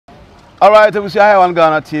All right, we see one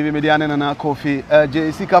Ghana TV, Mediana and Coffee.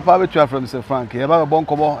 JC Kappa from Mr. Frank. You have a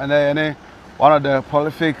bonkobo and one of the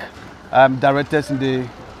prolific directors in the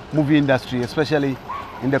movie industry, especially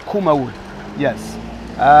in the Kumawood. Yes.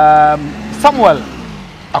 Samuel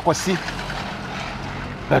Akwasi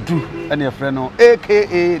Badu and your friend,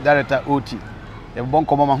 aka Director OT. You have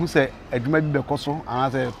bonkobo who say a Juma Becoso and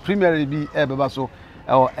as a premier be Ebaso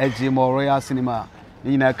or Edge Royal Cinema.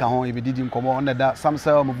 Nina Kahon, if you didn't come under that, some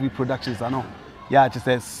sell movie productions. I know. Yeah, just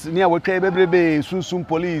says near what baby, soon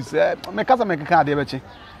police, make us make a card, and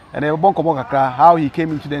a bonko how he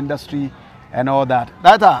came into the industry and all that.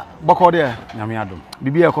 That Boko there, Yamiado,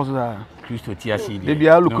 Bibi a cosa, Christo TSC, Bibi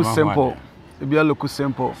a look simple, Bibi a look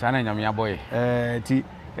simple. Sana Yamia boy,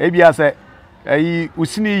 Abia said,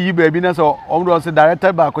 Usini, you baby, so almost a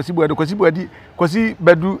director by Kosi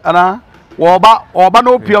Bedu, Anna. Oba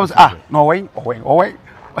no PMs no way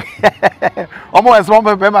almost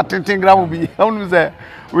one paper 10 gram be only say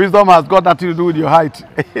wisdom has got nothing to do with your height.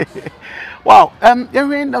 Wow,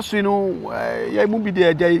 every industry yeah movie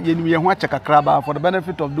there you want check a crab for the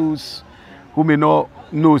benefit of those who may not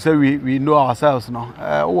know say we know ourselves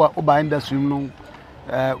over industry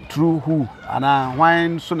through who and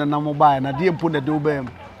wine soon and mobile and I didn't put the do me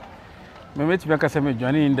make a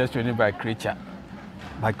journey industry by creature.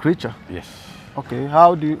 By creature? Yes. Okay,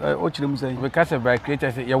 how do you, what you say? Because by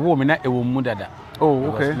creature, you're woman, a woman.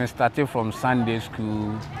 Oh, okay. I started from Sunday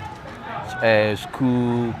school,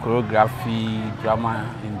 school, choreography,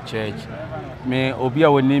 drama in church. Me,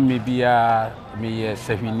 Obia will name me be a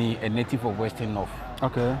Sevini, a native of Western North.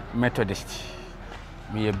 Okay. Methodist.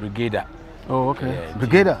 Me a brigader. Oh, okay. Yeah,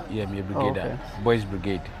 brigader? Yeah, me a brigader. Oh, okay. Boys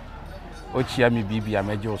Brigade. Ochia me BB, a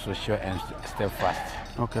major social and steadfast.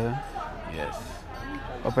 Okay. Yes.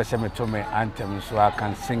 Open to me anthem so I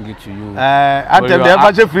can sing it to you. Anthem, the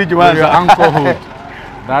Apache free you want your unclehood.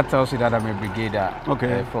 That tells you that I'm a brigader.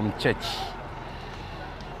 Okay. From church.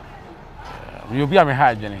 You'll be a me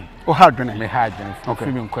hard journey. Oh, hard journey. Me hard journey. Okay.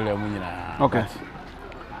 Okay.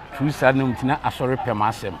 True sadness, tina asori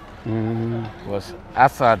pemasem. Was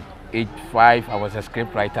as at age 5, I was a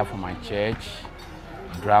script writer for my church.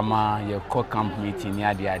 Drama, your co-camp meeting,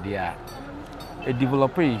 yeah, the idea. A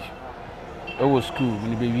developer. I was school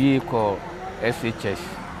when the called SHS.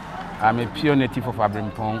 I'm a pure native of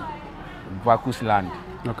Abrimpong, Vakus land.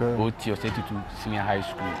 Okay. OT 32 senior high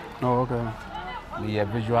school. Oh, okay. We are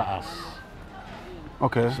visual arts.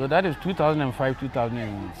 Okay. So that is 2005,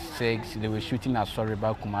 2006. They were shooting at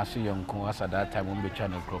Soriba Kumasi Yonko at that time when we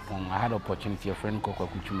tried to grow. I had opportunity, a friend Koko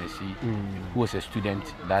Kuchumesi, who was a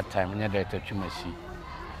student that time, and Director Chumesi.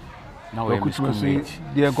 Now we're schoolmates.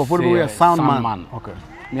 The Gofordo sound man. Okay.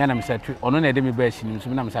 Me and I'm said, "Oh no, I didn't be so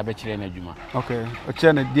I'm saying Juma." Okay. A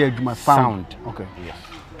channel dear Juma sound. Okay. Yes.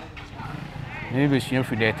 Maybe she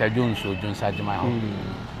for data Jones or Jones Sajama,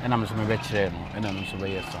 and I'm some veteran, and I'm so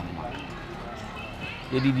very son.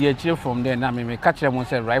 They did the chill from there. Now, me catch them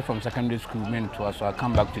once right from secondary school mentor, so I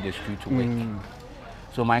come back to the street to work.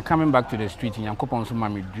 So my coming back to the street in Yankopon's my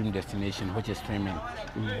dream destination, which is swimming.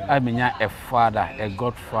 I mean, a father, a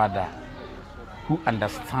godfather, who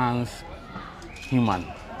understands human.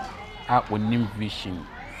 I would name vision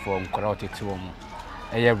from Korauti to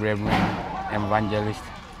a Reverend Evangelist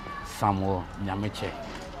Samuel Nyameche.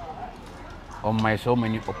 On my so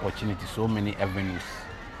many opportunities, so many avenues,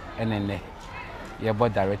 and then your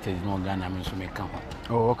board director is no Ghana means to make come.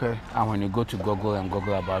 Oh, okay. And when you go to Google and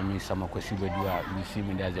Google about me, Samuel Kwesibedu, you see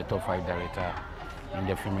me as the top 5 director in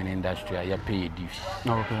the film industry. I pay dues.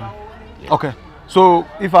 Oh, okay. Yeah. Okay. So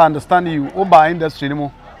if I understand you, Oba industry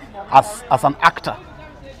as an actor.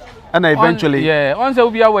 And eventually, once I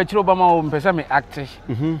will be away to Obama, person me act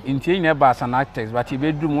in Tina Bass and actors, but he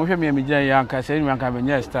be do more for me and young saying one can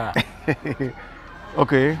be star.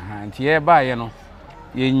 Okay, and hereby,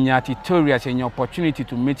 in your tutorials and your opportunity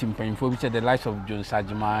to meet him for which the likes of John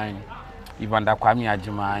Sajimine, Evander Kwame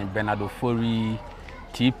Ajimine, Bernardo Fori,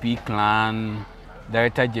 TP Clan,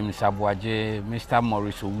 Director James Abuaje, Mr.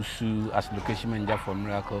 Maurice Owusu as location manager for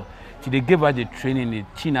Miracle. They gave us the training, the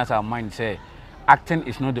teenagers our mind say. Acting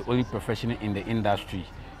is not the only profession in the industry.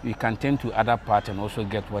 You can tend to other parts and also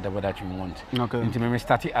get whatever that you want. Okay. Until I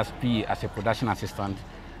started as PA, as a production assistant.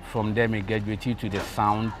 From there, I graduated to the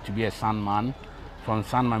sound to be a sound man. From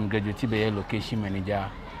sound man, I graduated to be a location manager.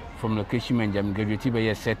 From location manager, I graduated to be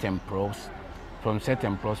a set and pros. From set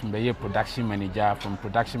and pros, I be a production manager. From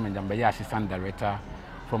production manager, I be assistant director.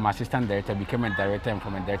 From assistant director, I became a director, and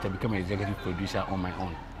from a director, I became an executive producer on my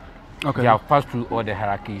own. Okay. They have passed through all the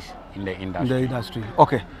hierarchies in the industry.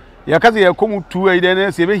 Okay. Yeah, because you come to a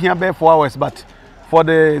day, here bare 4 hours, but for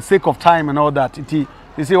the sake of time and all that, you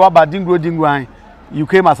say what about Dingo, you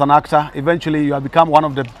came as an actor. Eventually, you have become one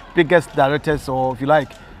of the biggest directors, or if you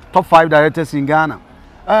like, top 5 directors in Ghana.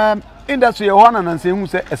 Industry one and say who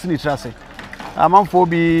say esini trase. Amanfo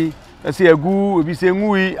bi say egu bi say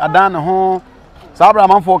ngui adan ho. Sabra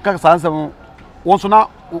amanfo ka sansem. Also now,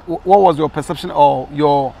 what was your perception or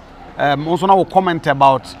your also now comment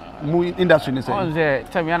about industry? On the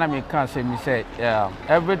time I can say me say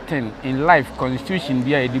everything in life constitution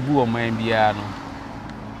be a dibu or my no.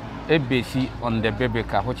 A basic on the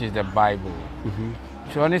biblical, which is the Bible.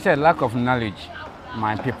 So when they say lack of knowledge,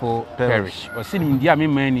 my people perish. But see, India me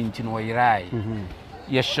man in Chinoirai.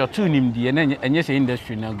 Yes, sure too India and yes,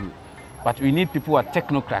 industry no good. But we need people who are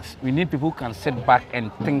technocrats. We need people who can sit back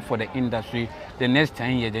and think for the industry the next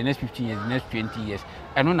 10 years, the next 15 years, the next 20 years.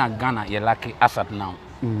 And when Ghana, you're lucky asset now.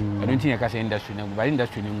 I don't think I can say industry now, but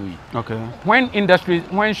industry no. Okay. When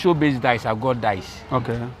showbiz dies, our God dies.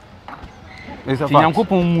 Okay. It's a fact.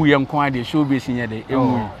 Showbiz in the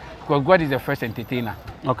because God is the first entertainer.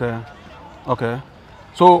 Okay. Okay.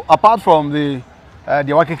 So apart from the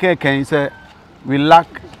Wakeke can say we lack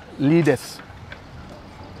leaders.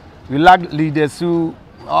 We lack leaders who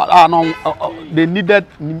they needed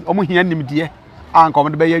omo here nimdie and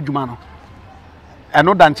come to be adwuma no. And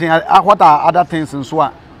no dancing what are other things in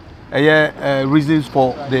so reasons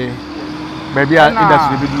for the maybe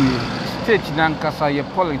industry be state nankasa your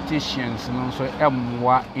politicians and so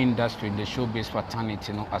emwa industry the showbiz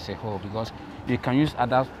fraternity no as a whole because we can use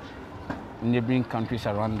other neighboring countries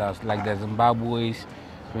around us like the Zimbabweans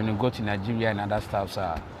when you go to Nigeria and other stuff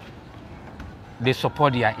they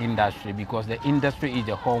support their industry because the industry is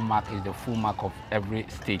the hallmark, is the full mark of every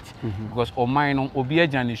state. Because Omaino,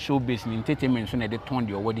 Obiajan is showbiz in entertainment, so they turn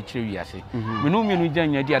the award cherry. We know me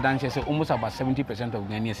almost about 70% of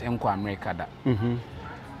Ghanaians in America.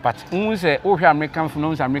 But when say, oh, American from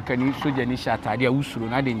American, so the initial idea, Usuru,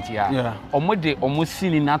 not in Tia, or more de almost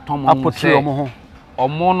seen in that Tom or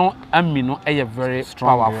mono amino, a very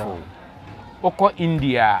powerful. Oko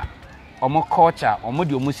India. Omo culture, omo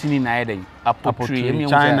di omo sini na eden apotry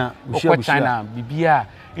China, China, Bibia.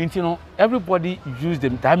 You know, everybody use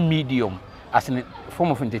them that medium as a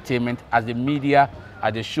form of entertainment, as the media,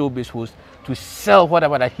 as the showbiz host to sell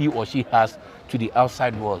whatever that he or she has to the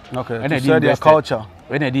outside world. Okay, and to sell their culture.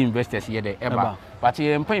 When they investors here, they ever. But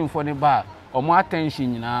I'm paying for the bar. Omo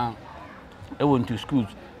attention now. I went to schools,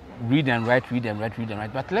 read and write.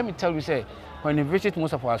 But let me tell you, say when you visit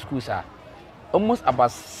most of our schools almost about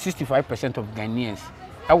 65% of Ghanaians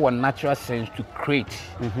have a natural sense to create,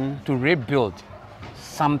 to rebuild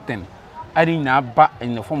something. I think now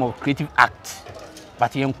in the form of creative act,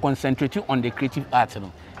 but you concentrating on the creative art.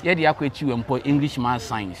 Yeah, they are creative employ English math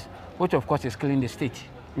science, which of course is killing the state.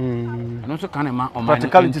 And also kind of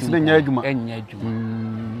practicality is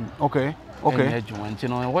okay. Okay. You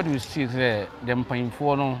know, what you see is the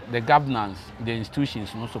governance, the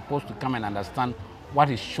institutions are not supposed to come and understand what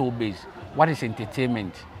is showbiz. What is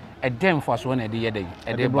entertainment? A damn first one a day.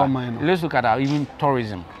 Let's look at even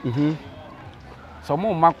tourism. Some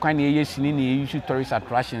more map kind of years in use tourist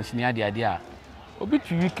attractions near the idea. Obi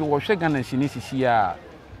to you can watch again and see here.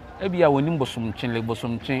 Maybe I will nimbo some chain, label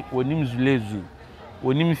some chain, or nims lezu,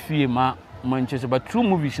 or nim fee Manchester, but 2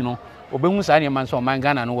 movies, you know. Obemus animals so my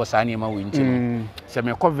Ghana no was animal winching. So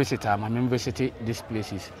my co-visitor, my member city, these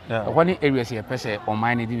places. One areas here, per se, or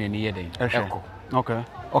mine in any year. Okay.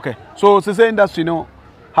 Okay. So, to say industry, you know,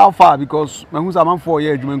 how far? Because when who's a man 4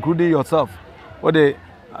 years, you including yourself, what the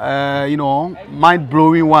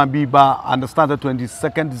mind-blowing one be by understand the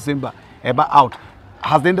 22nd December about out.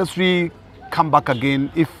 Has the industry come back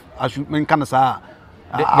again? If I should mean kind of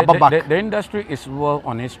the industry is well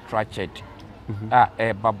on its structured.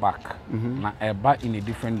 Back in a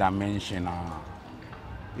different dimension.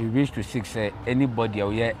 We wish to seek anybody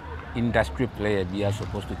or industry player be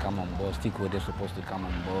supposed to come on board, stakeholders supposed to come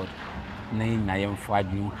on board. I am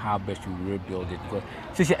fighting how best to rebuild it because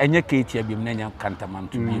since any KTB be many cantaman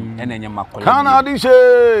to me and any Canada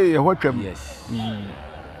say yes.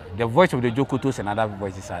 The voice of the Jokotos and other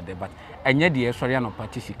voices are there, but and yet the Australian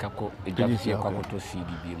party Sikako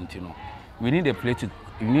CDB, you know. We need a place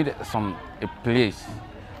a place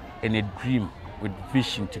and a dream with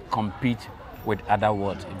vision to compete with other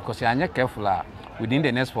worlds. Because I'm not careful within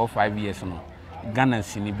the next 4 or 5 years, Ghana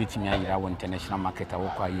is in our international market,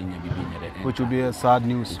 which will be a sad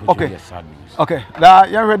news. Okay. Okay. Now,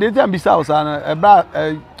 you ready to be south about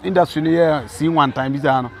industry here. See one time,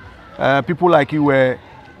 people like you were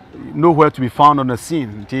nowhere to be found on the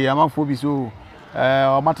scene. So,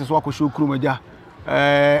 matters work show crew media.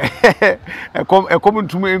 Come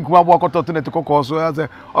to me in Kumawakoto to Netoko, so as a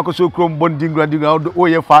show chrome bonding grading out the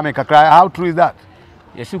Oye farming. How true is that?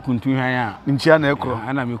 Yes, you couldn't hire Inchiana Ekro.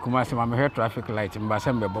 and I'm a hair traffic light in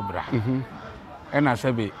Basembe Bobra. And I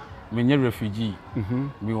said, me refugee,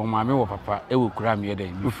 me or mammy or papa, it will cram your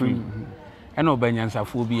day, be free. And no Banyans are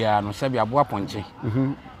phobia, no Sabia Boaponche.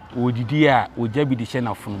 Would dear, would you be the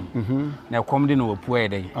channel from? Now come in over poor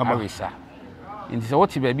day, Arisa. And so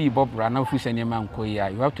what baby Bob ran off with any man, you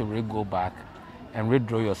have to go back and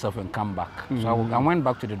redraw yourself and come back. So I went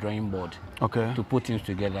back to the drawing board to put things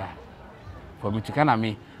together. For me to kind of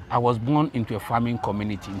me, I was born into a farming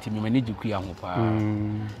community, into me manage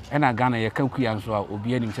and I Ghana, your country and so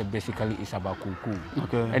Obianim basically is about cuckoo.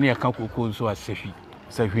 And your cuckoo so as Sefi.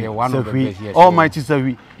 Sefi, one of the best, yes. Almighty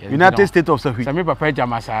Sefi, United States of Sefi. Some people pay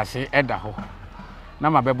Jamasa say, Edaho. Now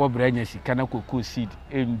my baby brains, can cocoa seed,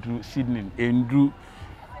 and drew seedling, and drew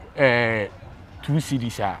 2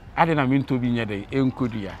 CDs. I didn't mean to be near the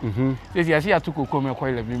Encodia. Says, yes, I took a common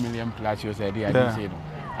quite a million plus, you said, I said,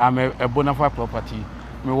 I'm a bona fide property.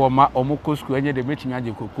 Me want my omoko school, and they make me a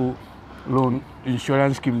cocoa loan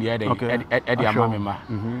insurance scheme the other at the Mama.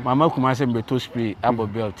 Mama Kumasan Beto spray,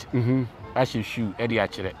 Abo belt, as shoe, Eddie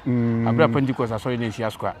Achere. I brought Pentecost, I saw in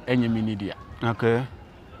Siasqua, and you mean okay.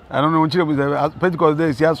 I don't know what you with Pentecost Day,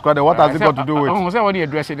 Siasqua, what has it got to do with? I was only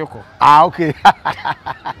addressing the Ah, okay.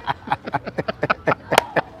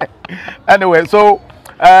 Anyway, so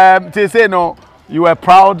they say no, you were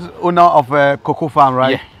proud owner of a cocoa farm,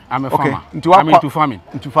 right? Yeah, I'm a farmer. I'm into farming.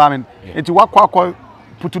 Into farming. Yeah. Into what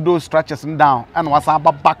put those structures down and what's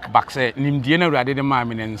about back say Nimdiana rather than my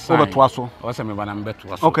and over Twasso. Or some I'm better.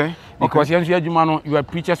 Okay. Because you are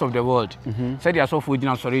preachers of the world. Said you are so food,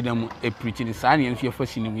 sorry, them a preaching the sign and your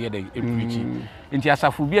first in the preaching. Into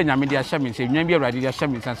Asaphobia and Yamedia Shaman, say, maybe already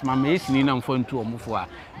Shaman, since my mace in and phone to a move for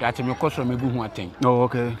that you may cost from a good thing. Oh,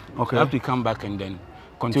 okay. You have to come back and then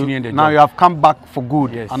continue the now job. You have come back for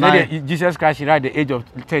good. Yes. And Jesus Christ at the age of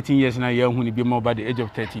 13 years now, young when he be more by the age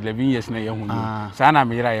of 30, 11 years now, young. Sana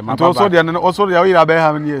Mira, also the other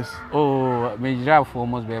how many years? Oh, Major for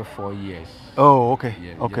almost 4 years. Oh, okay.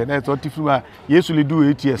 Yeah, okay, that's what if you usually do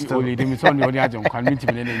 8 years. Only all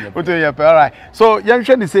right. So, young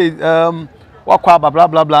Shani says, what blah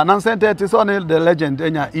blah blah. Nonsense, it's only the legend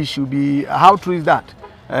and your issue be how true is that?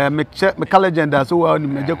 Make legend as well in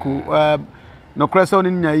Majako. No question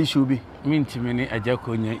in your issue be. Mean to me, a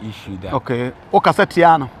Jaconia issue that. Okay. O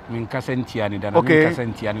Cassetiano. Mean Cassentiani than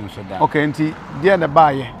Cassentiani so that. Okay, and dear the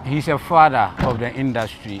buyer. He's a father of the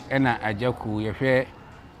industry, and a Jaco, you hear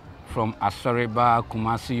from Asoriba,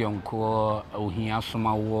 Kumasi, Yonko, Ohia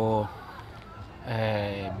Summer War.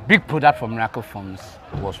 Big product from Miracle Farms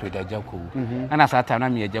was with a Jaco. And as I time,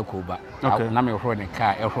 I'm a Jaco, but I'm a running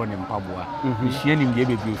car, a running Pabua. She ain't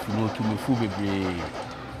able to me full baby.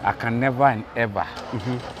 I can never and ever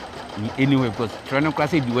anyway because trying to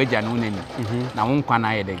say the way I know now one can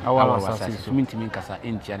I then our mean to me kasa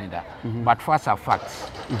in Canada but facts are facts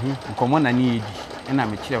come on need and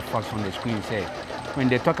I'm a chair facts on the screen say when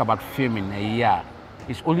they talk about filming a year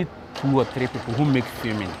it's only 2 or 3 people who make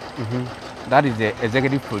filming that is the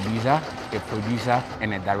executive producer, a producer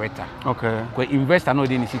and a director. Okay. Because investor no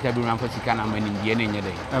dey nisika be ran for sika na money in the end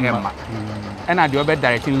Emma. And the other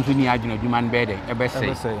director nso ni adwuna dwuma nbe dey e be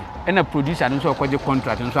say. And a producer nso akwaje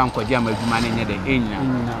contract nso ankwaje ama dwuma na dey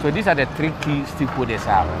enya. So these are the 3 key stakeholders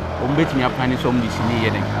are. Ombetimi apani some this ni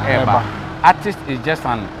dey. Eba. Artist is just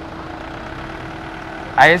an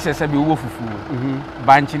I say be wo fufu.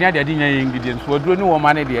 Banchinia dey dey ingredients. For do no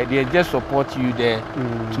woman they just support you there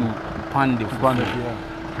to fund the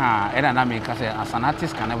and I make as an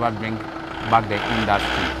artist can never bring back the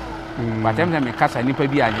industry. But I make us a nipa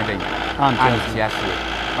be but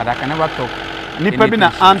I can never talk. Nipa be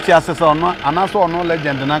na anti-assessor and also no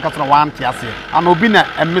legend and I can one tiase. And obina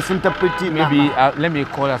a misinterpreting. Maybe let me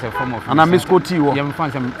call as a form of and I misquote. You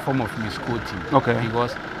find some form of misquoting. Okay.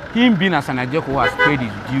 Because him being as an Ajako who has paid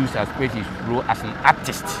his dues, has paid his role as an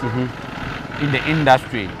artist. In the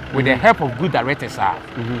industry, with the help of good directors,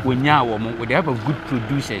 with the help of good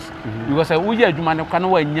producers, because we are doing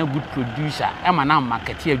a good producer, I'm a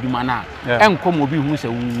marketeer, and come will be who's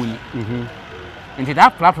a win. And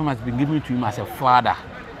that platform has been given to him as a father,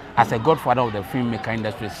 as a godfather of the filmmaker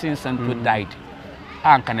industry since Santo died.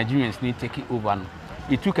 And Nigerians need to take it over.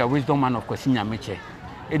 He took a wisdom man of Kwasinya Meche.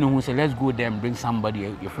 And who said, let's go there and bring somebody,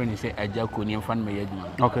 your friend, say, a Jaco, in front of me.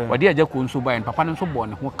 Okay. But dear Jaco, so by and Papa and so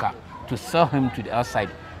born, to sell him to the outside.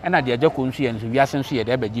 And at the Jaco, and we are essentially a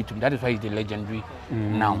to that is why he's the legendary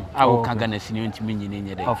now. I will can't see to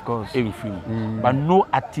mean of course. Every film. But no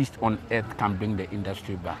artist on earth can bring the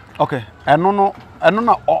industry back. Okay. And no,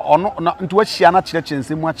 into what she not church and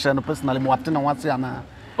so much personally, what and what's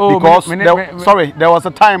because sorry, there was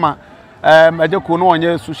a timer. I just no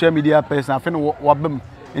on social media person. I think what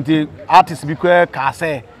into artists because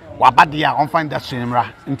say wabadia on find that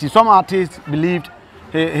cinema. Into some artists believed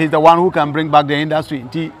he's the one who can bring back the industry.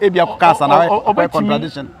 Into ebia kasa na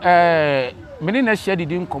contradiction. Many next year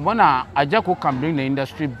didn't come on. Ajako can bring the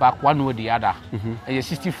industry back one way or the other.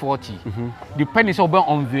 60-40. Depending on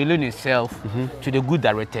unveiling itself to the good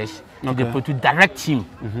directors, to direct him.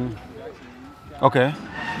 Okay.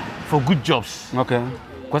 For good jobs. Okay.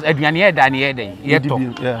 Because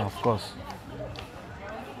yeah, of course.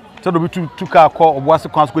 So the two car call or what's the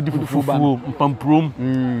consequence of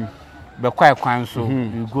Mcbrown. But quite so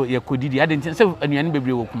you go you could I didn't say any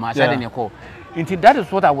baby will come. That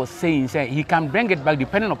is what I was saying. Say he can bring it back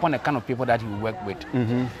depending upon the kind of people that he work with.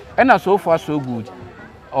 And so far so good.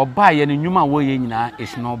 Or buy any human way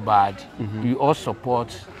is not bad. You all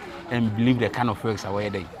support and believe the kind of works away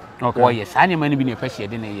there. Okay. Or yes, I never been a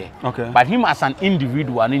person in a year. Okay. But him as an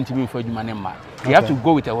individual and interview for human member, you have to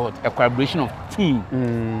go with a collaboration of team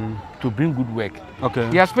to bring good work. Okay.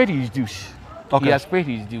 He has paid his dues. Okay. He has paid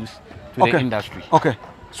his dues to the industry. Okay.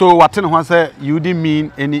 So what I say you didn't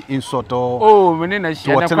mean any insult or there's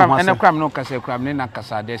a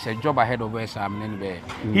job ahead of us.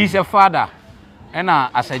 He's a father. And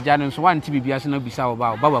as a journalist, one TV be as no be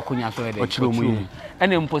about Baba Kunya so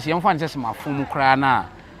and then Posian fancies my form crana.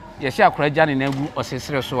 Yes, I cried Jan in Egu or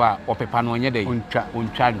Cesar or Pepano day.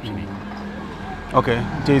 Okay,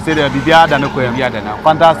 they say there be than a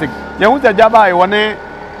fantastic. Yeah, who's the job I want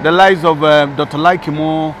the lives of Dr. Likee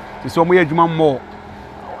more, the some way more.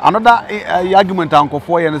 Another argument Uncle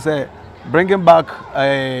for and say bringing back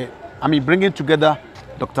bringing together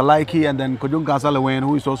Dr. Likee and then Kojun Lilwin,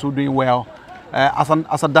 who is also doing well. As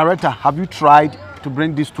a director, have you tried to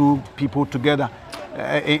bring these two people together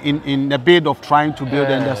in a bid of trying to build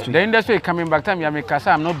the industry? The industry is coming back. I'm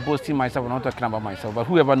not boasting myself, I'm not talking about myself, but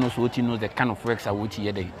whoever knows what he knows the kind of works I would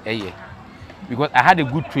hear. Because I had a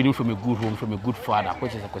good training from a good home, from a good father,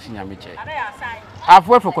 which is a Kosinya Miche. I've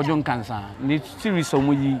worked for Kojun Cancer. The series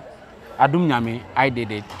Somuyi Adum Nyame, I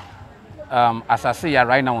did it. As I say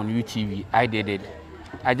right now on UTV, I did it.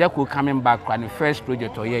 Ajako coming back on the first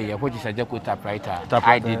project which is Ajako typewriter.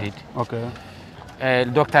 I did it. Okay.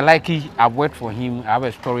 Dr. Likee, I've worked for him. I have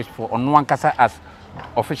a story for on one casa as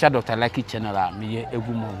official Dr. Likee channel. Me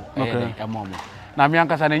okay. Now me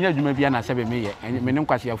ankasa na nya dwuma bia na sebe me ye. Me nem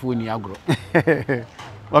kwase afo ni agro.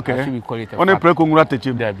 Okay. We call it. Only pre kongura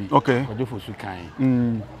techim. Okay. Ojo for su kan.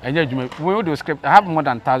 Enya dwuma. We do script. I have more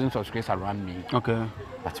than thousands of scripts around me. Okay.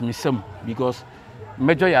 But me some because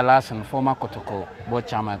Major Yalas and former Kotoko board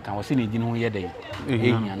chairman can was in the ho ye dey.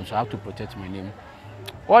 So I have to protect my name.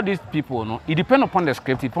 All these people, no, it depends upon the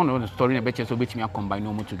script, it depends on the story, and so which me combine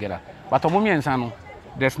them together. But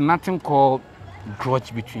there's nothing called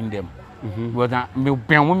grudge between them. Whether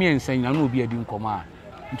me and saying I know be a doing command.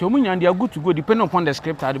 They are good to go, depending upon the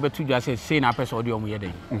script. I bet you just say na person audio me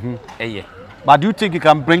day. But do you think you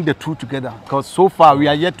can bring the two together? Because so far we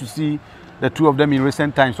are yet to see the two of them in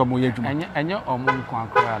recent times. There's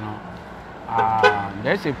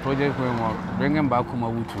a project where we're bringing back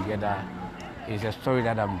Kumawu together. It's a story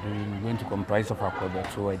that I'm doing, going to comprise of a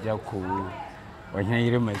project. So I just go when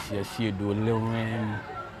you see do Lilwin.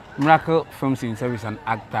 Miracle Films in Service an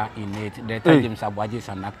actor in it. The James Abwaji is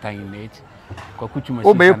an actor in it. Project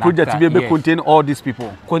to be contain all these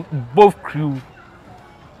people, both crew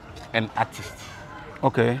and artists.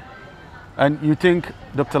 Okay, and you think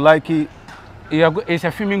Dr. Likee? It's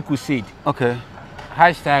a filming crusade. Okay.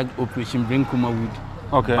 Hashtag Operation Bring Kumawood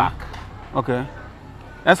back. Okay.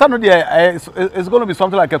 And suddenly it's going to be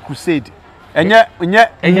something like a crusade. And a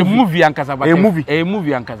movie A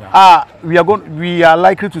movie we are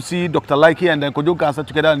likely to see Dr. Likee and then Kojun Cancer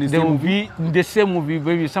together in the same movie. The same movie,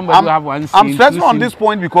 maybe somebody will have one scene. I'm stressing on this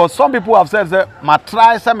point because some people have said that my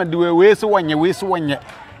try some and do away so when you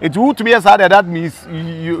it would to me as that means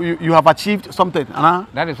you have achieved something.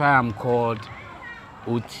 That is why I'm called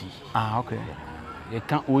OT. Okay. You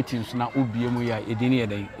can't OT so now OBM ya edini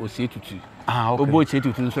eden o say tutu. Okay. Obo say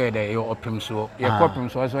tutu so eden you opem so. You opem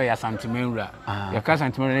so ya santimenra. You can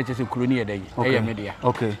santimenra na chese kroni eden. Media.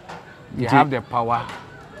 Okay. You have the power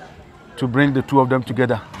to bring the two of them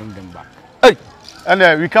together. Bring them back. Hey,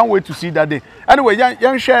 and we can't wait to see that day. Anyway,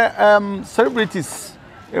 young share celebrities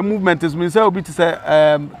movement is means will be to say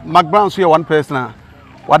Mcbrown so one person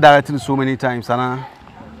what directing so many times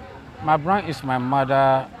Mcbrown is my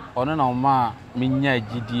mother. Ono na oma minya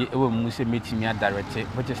gidi ewe mu se metimi a direct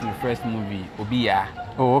which is the first movie Obiya.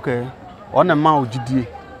 Oh, okay. Ono ma o gidi.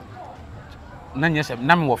 Na nyese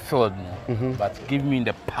na me wo field no, but give me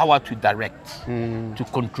the power to direct, to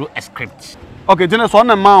control a script. Okay, then so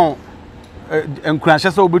ono ma encourage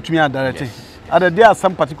so between me and directing. Are there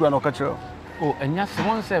some particular no culture? Oh, and yes,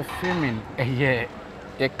 someone said filming a year,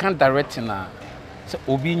 you can't direct na. So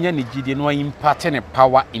obi nya ni gidi no imparting a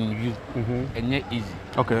power in you. And yet easy.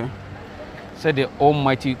 Okay. So the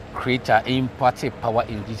Almighty Creator imparts a power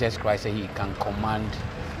in Jesus Christ that He can command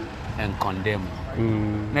and condemn.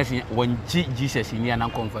 Next, when Jesus in here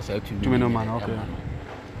and confess to me, no man. Okay.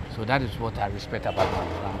 So that is what I respect about my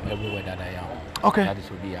from everywhere that I am. Okay. That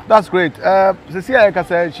is what we are. That's great. Cecilia, like I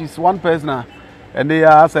said, she's one person, and they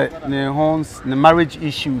are the marriage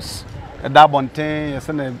issues. That one thing,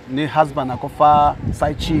 the husband, a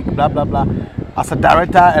side chick, blah blah blah. As a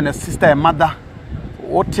director and a sister and mother,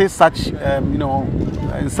 what is such, you know,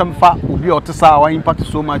 in some fact, will be our impact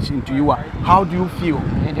so much into you. How do you feel?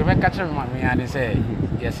 In the record, they say,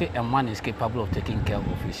 yes, a man is capable of taking care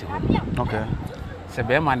of his home. Okay. Se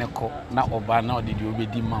be man ko na oba na odidi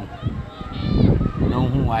obedi man no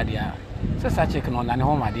hu adia se sa check no na ne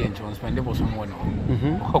home adia nti spend the bosom wo no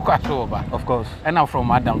okwaso oba of course and now from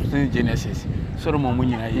Adam since Genesis Solomon mu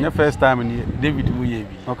nyina ye first time in David mu ye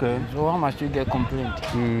bi okay so how much you get complaint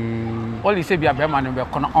all you say be man no be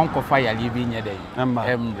kono onko fire li bi nye dey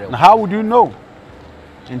now how would you know?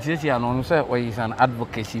 And since you know, sir, is an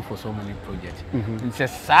advocacy for so many projects. And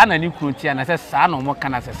says, son, and you could and I said, son, or more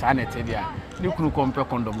can I say, son, it's a you could compare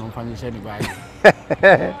condom, no funny said by.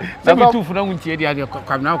 Some two for them with the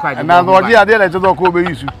come now. And I thought, yeah, I just go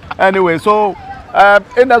issue. Anyway, so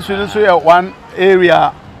industry one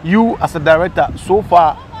area, you as a director, so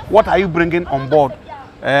far, what are you bringing on board?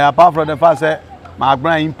 Apart from the fact that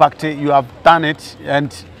Mcbrown impacted, you have done it,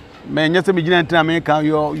 and America,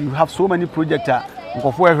 you have so many projects.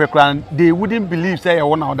 They wouldn't believe say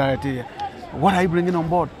one out director. What are you bringing on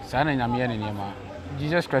board?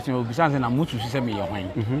 Jesus Christ will be something I'm to see me.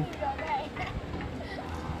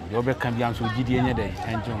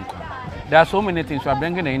 There are so many things we are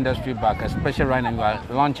bringing the industry back, especially right now we are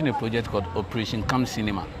launching a project called Operation Come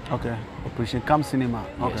Cinema. Okay, Operation Come Cinema.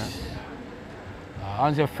 Okay. Yes.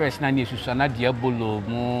 On the first 9 years, Susana Diabolo,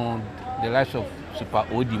 the lives of Super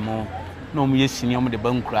Odimo. No, me senior the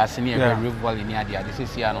bank class in very rival in India. This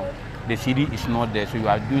is the CD is not there, so you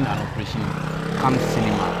are doing an operation. Come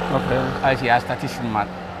cinema. Okay. As I started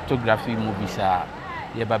cinematography movies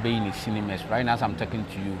in the cinemas. Right now, as I'm talking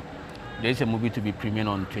to you, there is a movie to be premiered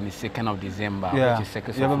on 22nd of December, which is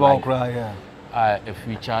Seconds of Life. A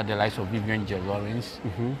feature the likes of Vivian J. Lawrence.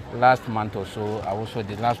 Last month or so, I also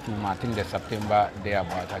the last 2 months, I think the September there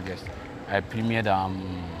about I guess I premiered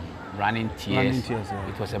Running Tears.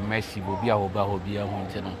 It was a messy.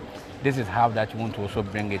 This is how that you want to also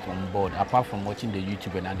bring it on board. Apart from watching the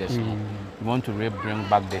YouTube and others, you want to bring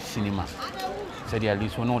back the cinema. So at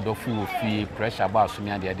least one of the full fee pressure about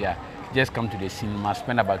something there. Just come to the cinema,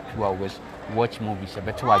 spend about 2 hours, watch movies. A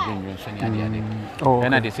better way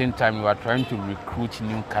and at the same time, you are trying to recruit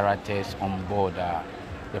new characters on board.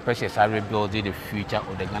 The process are rebuilding the future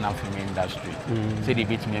of the Ghana film industry. So they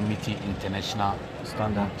beat me meeting international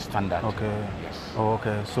standard. Okay. Yes. Oh,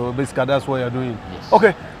 okay. So basically that's what you're doing. Yes.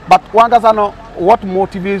 Okay. But one guy know what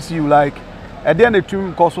motivates you like at the end of the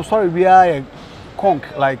team because so sorry we are a conk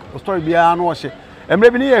like story we are no watch. And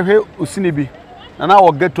maybe near here usinibi. And I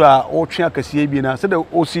will get to our old chair kasi na said the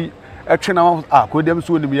OC action could them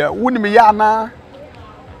soon be wouldn't be yana.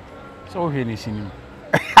 So here is in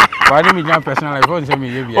why do you personal life?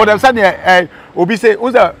 Oh, them saying, Obi say,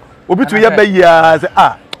 Obi to your baby,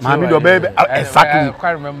 Mammy, your baby, exactly. I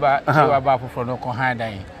can't remember about for no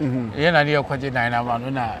conhine. You know, you're quite a dynamo.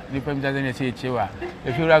 The person doesn't say Chewa.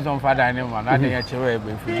 If you have some father, anyone, I think if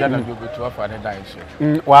you don't go to a father dies.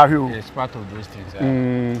 Why you? It's part of those things.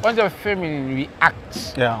 Once a film we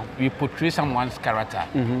act, we portray someone's character,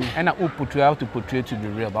 and I will portray how to portray to be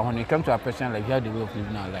real. But when it comes to a person, like you have the way of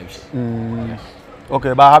living our lives. Yes.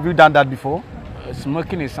 Okay, but have you done that before?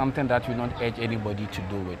 Smoking is something that you don't urge anybody to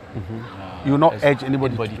do with. You not urge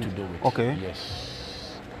anybody to do with. Okay.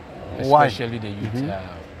 Yes. Why? Especially the youth.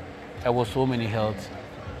 There were so many health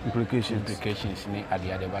implications at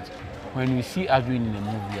the other. But when we see us doing in a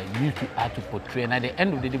movie, you need to have to portray. And at the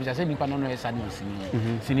end of the day, I said, "Nipa no no esani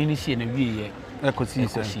sini see na we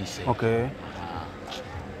Okay.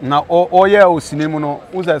 Now, oh yeah, cinema no.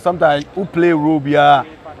 Sometimes who play role biya.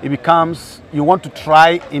 It becomes you want to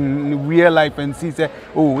try in real life and see say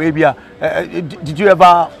oh maybe did you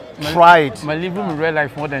ever try it? I live in real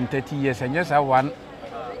life more than 30 years and just I one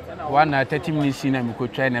 30 minutes scene I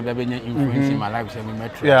could try and never be influencing my life so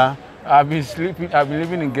metro. Yeah. I've been sleeping, I've been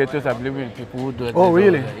living in ghettos, I've been living in people who do it. Oh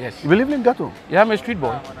really? Yes. You been living in ghetto? Yeah, I'm a street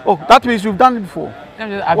boy. Oh, that means you've done it before.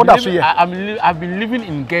 I've been living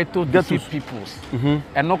in ghetto to see peoples.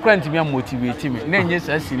 And no crime to me motivating me. Then yes,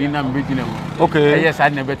 I see in okay. Yes, I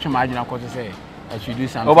never try imagine I could say I should do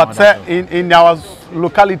something. But say in our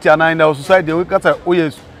locality and in our society, we got oh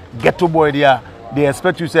yes, ghetto boy there. They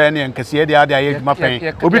expect you say any and can see the other age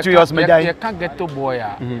mapping. Obi to yours, you can't ghetto boy.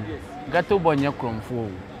 Ghetto boy, you're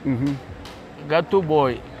crumful. Ghetto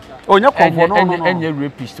boy. Oh, you're crumful. And you're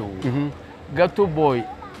rapist. Ghetto boy.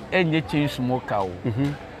 And you change smoker.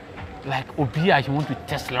 Like Obia, you want to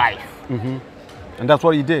test life. And that's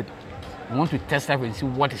what he did. You want to test life and see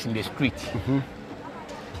what is in the street.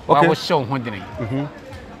 Okay. I was so wondering.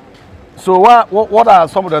 So what are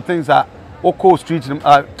some of the things that Oko Street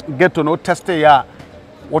get to know test ya?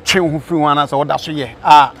 What change who free one as or that's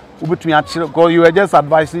yeah. Because you were just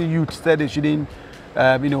advising youth said they shouldn't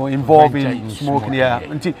involve in smoking. Yeah.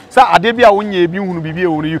 So Adebia when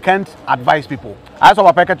you can't advise people. I saw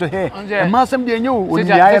a packet to here. And Massam de you when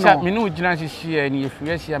me know Janasi and if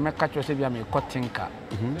yes, I make catch yourself, I'm a cotton car.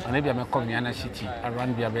 And maybe I'm a Comiana City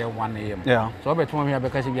around the 1 a.m. Yeah. So I bet one here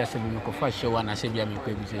because we are selling a first show and I say,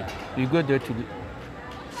 we go there to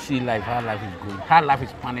see life, how life is going, how life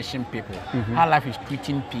is punishing people, how life is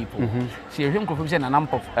treating people. See, if you confirm an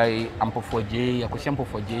ample for J, a question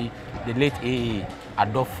for J, the late A,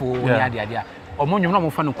 Adolfo, the or more, you're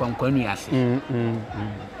not fun of Conquenias.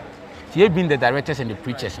 You've been the directors and the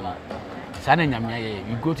preachers.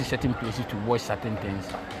 You go to certain places to watch certain things.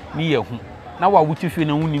 Now, what would you feel?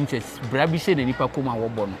 No one says, Brabby said, and if I come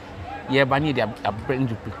out, yeah, but need a brand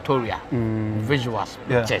to Victoria, visuals,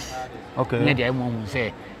 pictures. Okay. Maybe I won't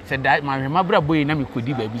say that my brother boy and I could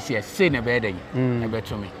do baby say never never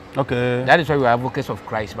to me. Okay. That is why we are advocates of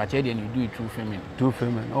Christ, but then you do it through filming. Through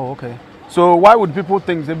filming. Oh, okay. So why would people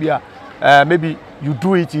think maybe you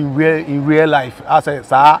do it in real life? I say,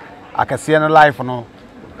 sir, I can see in life, no.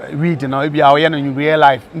 Read, maybe our in real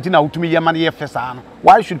life. Until now, to me,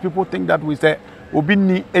 why should people think that we say,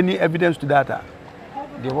 we any evidence to that?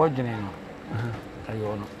 The word,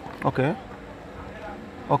 okay.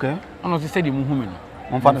 Okay. I know they say the movement.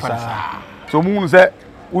 So moon say,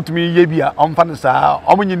 "Utmi yebia, fanasa.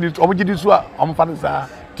 Omujidiswa, fanasa.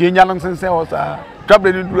 Tienya nonsense was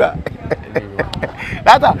trouble in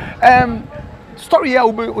that story here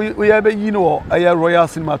we have a Royal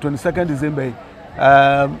Cinema 22nd December.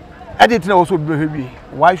 Editing also be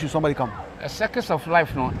why should somebody come? A Circus of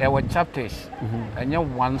Life, no, there were chapters. And you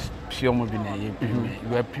once pure movie. You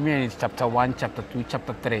were premiering in chapter 1, chapter 2,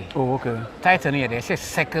 chapter 3. Oh, okay. Title here, they say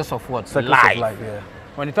Circus of what? Circus life. Of life, yeah.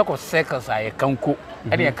 When you talk of circus, I can't cook.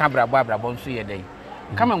 And you can't bonsu your day.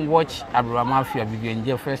 Come and watch Abraham Mafia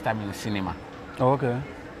Vivian first time in the cinema. Oh, okay.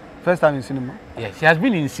 First time in cinema? Yes, she has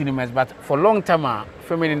been in cinemas, but for a long time,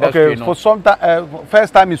 filming industry. Okay, for some time,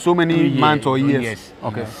 first time in so many months or years. Yes,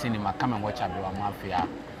 okay. Cinema, come and watch Abraham Mafia.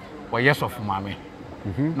 Well, yes, of mommy.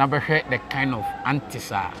 Number the kind of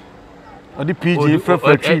antisa. Or the PG,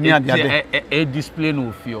 a display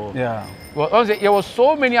no feel. Yeah. Well, there was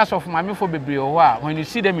so many as of mommy for baby. When you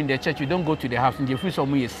see them in the church, you don't go to the house and you feel some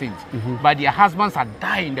way saints. But their husbands are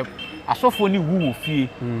dying. I saw funny woo fee.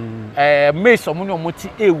 May someone or moti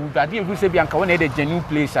but if you say Bianca one a genuine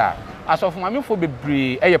place. As of mommy for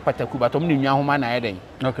baby, a pataku, but only Yahuman.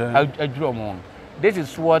 Okay. I draw on. This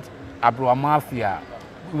is what Abraham Mafia.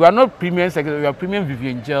 We are not premium secretary, we are premium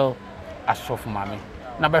Vivian Gel as soft mommy.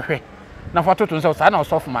 Number now for 2 I know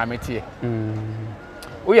soft mammy tea.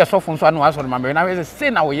 We are soft from so I know as on mammy. Now, as I say,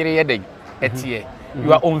 now we're day.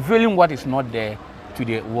 You are unveiling what is not there to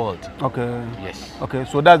the world. Okay. Yes. Okay,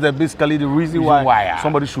 so that's basically the reason why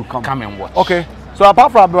somebody should come and watch. Okay, so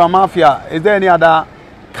apart from Abraham Mafia, is there any other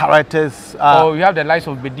characters? Oh, you have the likes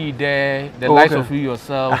of Bedi there, the likes of you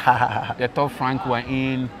yourself, the top Frank were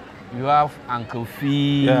in. You have Uncle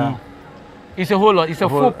Fee. Yeah. It's a whole lot. It's a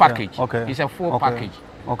full package. Yeah. Okay. It's a full package.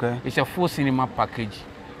 Okay. It's a full cinema package.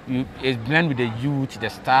 It's blend with the youth, the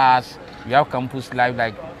stars. You have campus life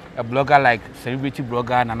like a blogger like celebrity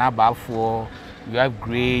blogger Nana Balfour. You have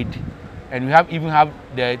Grade, and we even have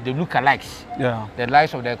the lookalikes. Yeah. The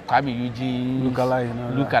likes of the Kwame Eugene.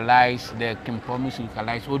 Lookalikes, the Kim Promise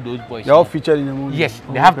lookalikes. All those boys. They're all featured in the movie. Yes,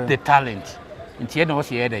 they have the talent. In the end,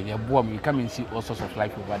 you come and see all sorts of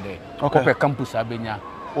life over there. Okay. Open campus, open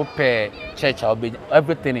church,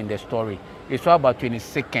 everything in the story. It's all about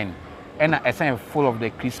 22nd. And a sign full of the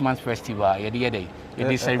Christmas festival.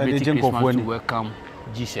 They celebrate Christmas to welcome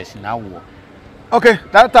Jesus now. Okay,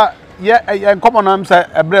 that yeah, common I'm say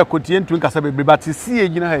a break could yen to Casabe, but to see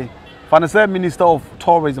a Minister of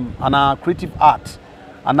Tourism and Creative Art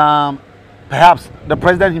and perhaps the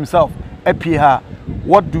President himself.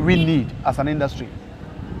 What do we need as an industry?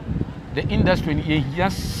 The industry is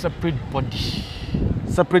just separate body.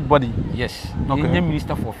 separate body. Yes. Okay. The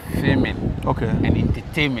Minister for Filming. Okay. And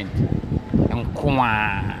Entertainment. And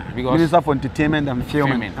because Minister for Entertainment and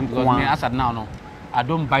Filming. And because me, as at now, no, I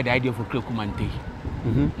don't buy the idea for Kumante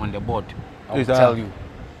on the board. I will tell you.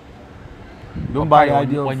 Don't buy the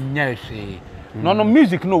idea of... No,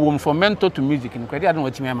 music, no, from mentor to music. I don't know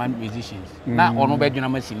what you mean, musicians. Now, or no bad, you know,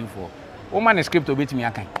 I'm for. Woman script to beat me,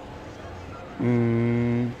 I can.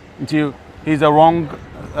 Until he's a wrong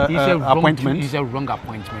appointment. It's a wrong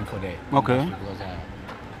appointment for the. Okay. Because,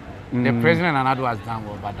 the president and Ado has done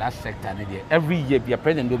well, but that sector, every year, the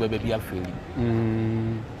president do baby are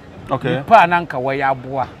failing. Okay.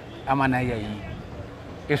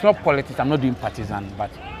 It's not politics. I'm not doing partisan, but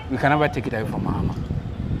we can never take it away from Mahama.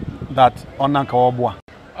 That Onanka Obwa.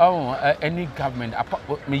 Oh, any government,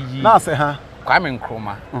 me. Now say, huh? Kwame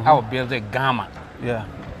Nkrumah, I will build a Gamma. Yeah.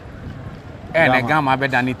 And a Gamma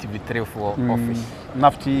better need to be 3 for office.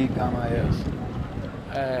 Nafti Gamma, yes.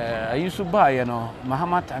 I used to buy, you know,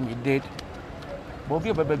 Mahama time he did.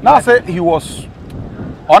 Now say he was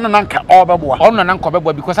on an anchor or on an anchor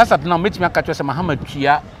because as at now, meet me a catch Mahama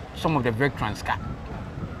Chia, some of the veterans.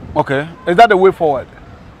 Okay, is that the way forward?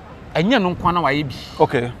 And you know,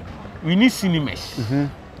 okay, we need cinemas,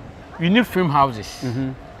 we need film houses,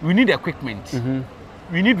 we need equipment,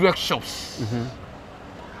 we need workshops.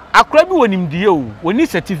 I could be one in the we need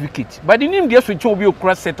certificate, but in India, we will be a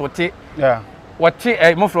cross set or take. Yeah. What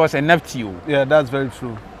more for us and FTO. Yeah, that's very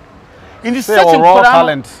true. In the certain raw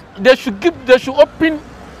talent, they should open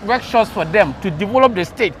workshops for them to develop the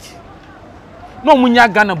state. No munya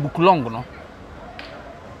Ghana book long, no.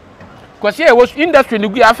 Because here was industry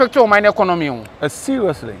to affect our mine economy.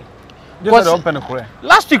 Seriously. Just open a career.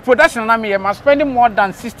 Last week production I am spending more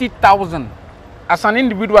than 60,000 as an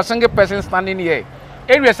individual single person standing here.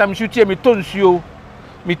 Areas I'm shooting me tons you,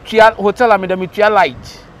 me hotel and me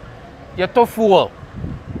light. You to fuel.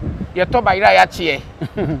 You to buy that here.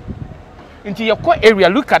 Into your core area,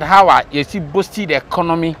 look at how you see boosted the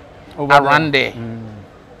economy over around there.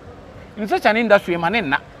 In such an industry,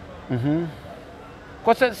 man,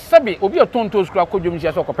 because Sabi, Obi or Tontos crowd could you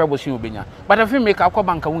just a pebble Ubina, but if you make a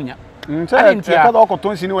banka wunya.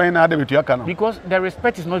 Because the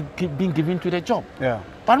respect is not being given to the job. Yeah.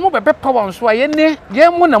 But more power on so I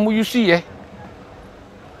you see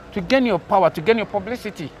to gain your power, to gain your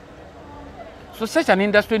publicity. So such an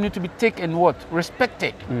industry needs to be taken what?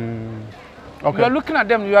 Respected. Okay. You are looking at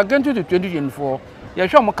them, you are going to the 2024. You are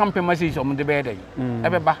sure more campaign message on the bed.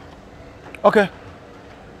 Okay.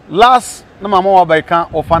 Last Namamo Baika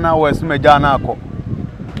of an hour Mejana.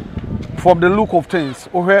 From the look of things,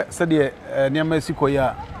 over said near Mexico,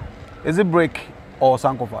 is it break or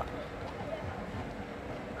Sankofa?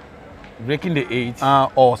 Breaking the 8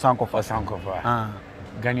 or Sankofa.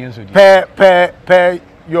 Ghanaians would per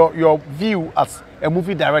your view as a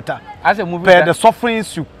movie director, as a movie per the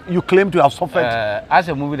sufferings you claim to have suffered. As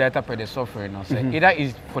a movie director, per the suffering,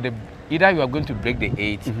 either you are going to break the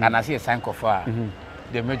 8 and I see a Sankofa,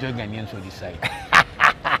 the major Ghanaians will decide.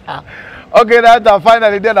 Okay, that's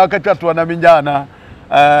finally then I'll catch up to an Aminjana.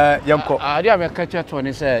 Yanko. I am a catcher to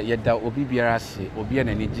one say, yet that Obi Biarasi, Obi and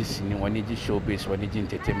Energy Cine, one Energy Showbiz, one Energy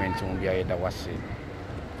Entertainment, one Bia that was it.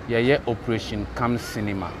 Yeah, Operation Come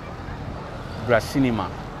Cinema. Bra Cinema,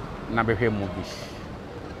 Nabehe movies.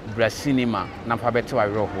 Bra Cinema, Napabeto I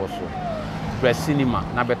wrote also. Bra Cinema,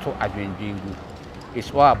 Nabeto Adrenjingu.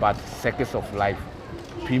 It's all about Circus of Life.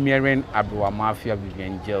 Premiering Abua Mafia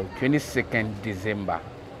Vivian Jail, 22nd December.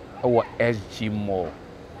 Our SG Mall,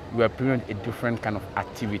 we are premiering a different kind of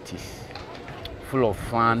activities, full of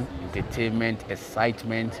fun, entertainment,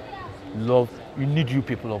 excitement, love. You need you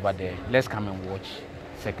people over there. Let's come and watch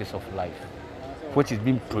Circus of Life, which is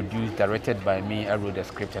being produced, directed by me. I wrote the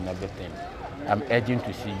script and everything. I'm urging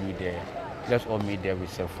to see you there. Let's all meet there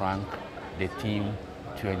with Sir Frank, the team,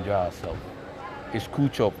 to enjoy ourselves. It's Cool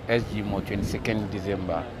Chop, SG Mall, 22nd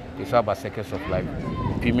December. It's all about Circus of Life.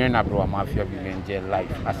 Premiering Abroad Mafia Vivian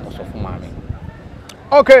Life as also for Mami.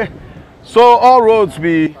 Okay, so all roads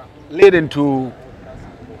be leading to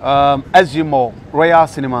SG Mall, Royal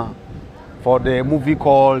Cinema, for the movie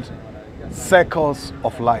called Circles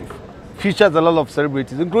of Life. Features a lot of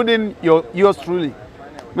celebrities, including yours truly.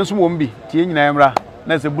 Mr. Wombi, Tieni Namra,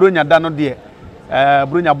 there's a Brunya Dano dear,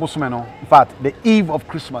 Brunya Busmeno. In fact, the eve of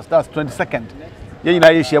Christmas, that's 22nd.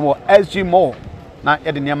 SG Mall. Na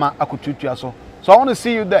Edinema Akututu so. So I want to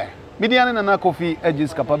see you there. Midian and Nakofi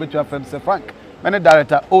Edges Capability FM Sir Frank, Manager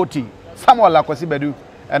Director OT, Samuel Lakwasi Bedu,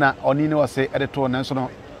 and Onino was editor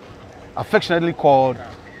national affectionately called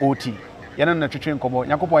OT. Yana Nutrition Kobo,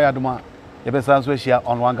 Yakopo Yaduma, Yabesans here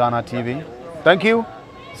on One Ghana TV. Thank you.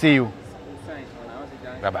 See you.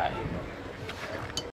 Bye bye.